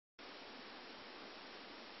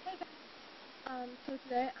So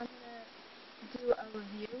today I'm going to do a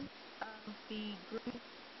review of the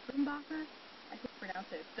Grumbacher, I can't pronounce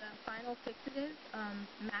it, the final Fixative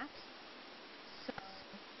matte. So,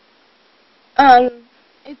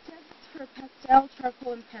 it says it's for pastel,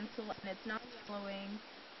 charcoal, and pencil, and it's non-yellowing,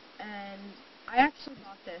 and I actually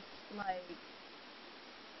bought this, like,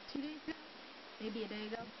 2 days ago, maybe a day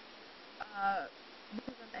ago,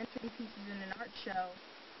 because I'm entering pieces in an art show,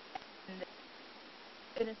 and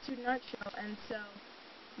in a student art show, and so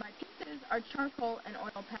my pieces are charcoal and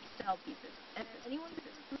oil pastel pieces. And anyone who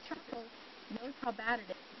does this with charcoal knows how bad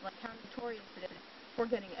it is, like how notorious it is for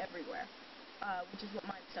getting everywhere, which is what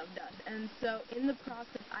my stuff does. And so in the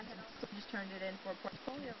process, I had also just turned it in for a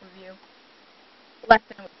portfolio review less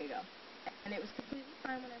than a week ago. And it was completely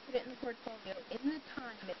fine when I put it in the portfolio. In the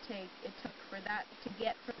time it took for that to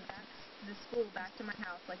get from the school back to my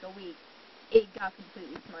house, like a week, it got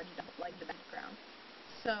completely smudged up, like the background.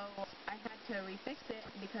 So I had to refix it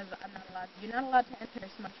because you're not allowed to enter a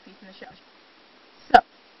smudge piece in the show. So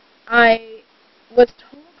I was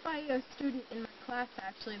told by a student in my class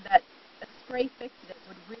actually that a spray fixative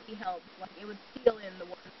would really help. Like it would seal in the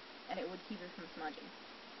work and it would keep it from smudging.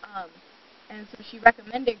 And so she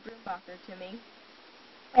recommended Grumbacher to me.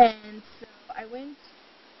 And so I went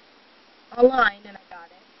online and I got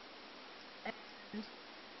it. And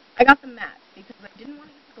I got the matte because I didn't want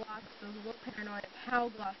to get the gloss because I was a little paranoid of how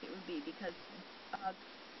glossy it would be because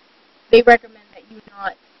they recommend that you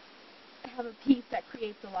not have a piece that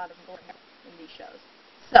creates a lot of glare in these shows.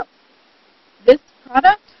 So, this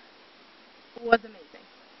product was amazing.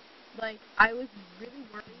 Like, I was really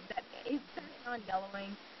worried that it said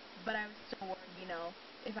non-yellowing, but I was still worried,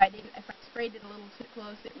 if I sprayed it a little too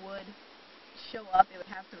close, it would show up, it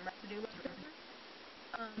would have some residue left over.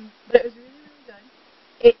 But it was really, really good.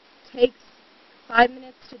 It takes 5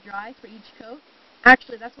 minutes to dry for each coat.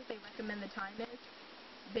 Actually, that's what they recommend the time is.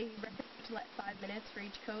 They recommend to let 5 minutes for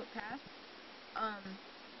each coat pass.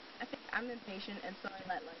 I think I'm impatient, and so I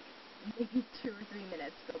let, like, maybe 2 or 3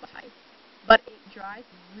 minutes go by. But it dries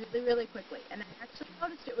really, really quickly. And I actually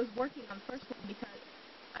noticed it was working on the first one because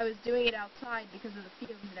I was doing it outside because of the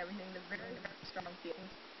fumes and everything, the very, very strong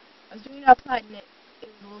fumes. I was doing it outside, and it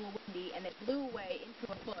was a little windy, and it blew away into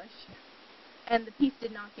a bush. And the piece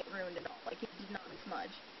did not get ruined at all. Like, it did not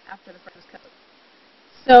smudge after the first coat.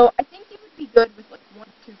 So, I think it would be good with, like, 1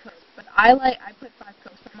 or 2 coats. But I put 5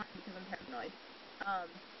 coats on mine because I'm paranoid.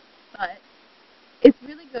 But it's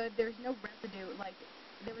really good. There's no residue. Like,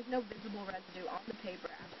 there was no visible residue on the paper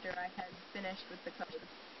after I had finished with the coat.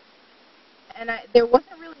 And there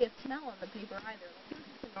wasn't really a smell on the paper either. Like, there was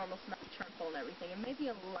just a normal smell of charcoal and everything. And maybe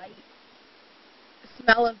a light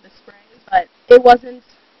smell of the spray, but it wasn't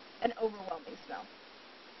an overwhelming smell.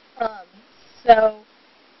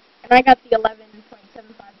 And I got the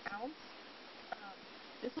 11.75 ounce.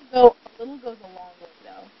 This will go, a little goes a long way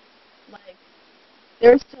though. Like,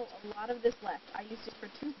 there's still a lot of this left. I used it for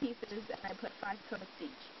 2 pieces and I put 5 coats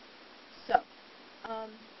each. So, I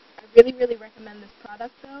really, really recommend this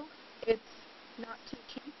product though. It's not too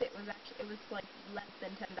cheap. It was like less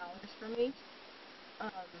than $10 for me.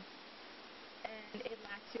 And it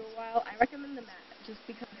lasts you a while. I recommend the matte just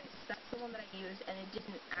because that's the one that I used, and it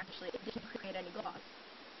didn't create any gloss.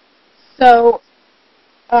 So,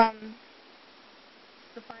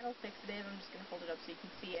 the final fixative, I'm just going to hold it up so you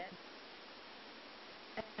can see it.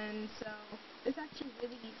 And so, this actually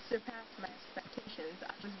really surpassed my expectations.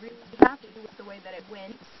 I was really happy with the way that it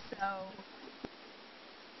went. So,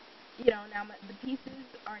 now the pieces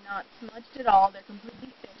are not smudged at all. They're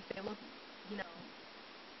completely fixed. They look, they're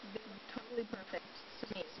totally perfect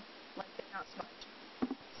to me. Like, they're not smudged.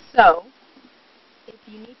 So, if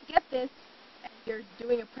you need to get this, and you're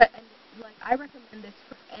doing and I recommend this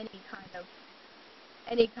for any kind of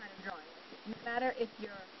drawing. No matter if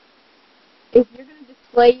you're going to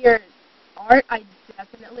display your art, I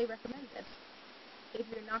definitely recommend this. If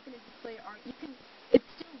you're not going to display your art, it's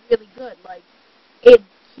still really good. Like, it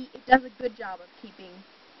does a good job of keeping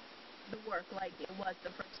the work like it was the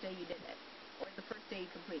first day you did it, or the first day you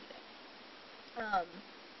completed it.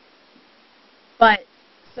 But,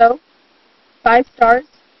 so, 5 stars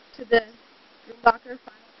to the Grumbacher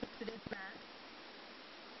Final Fixative Matte.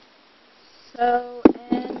 So,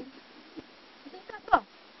 and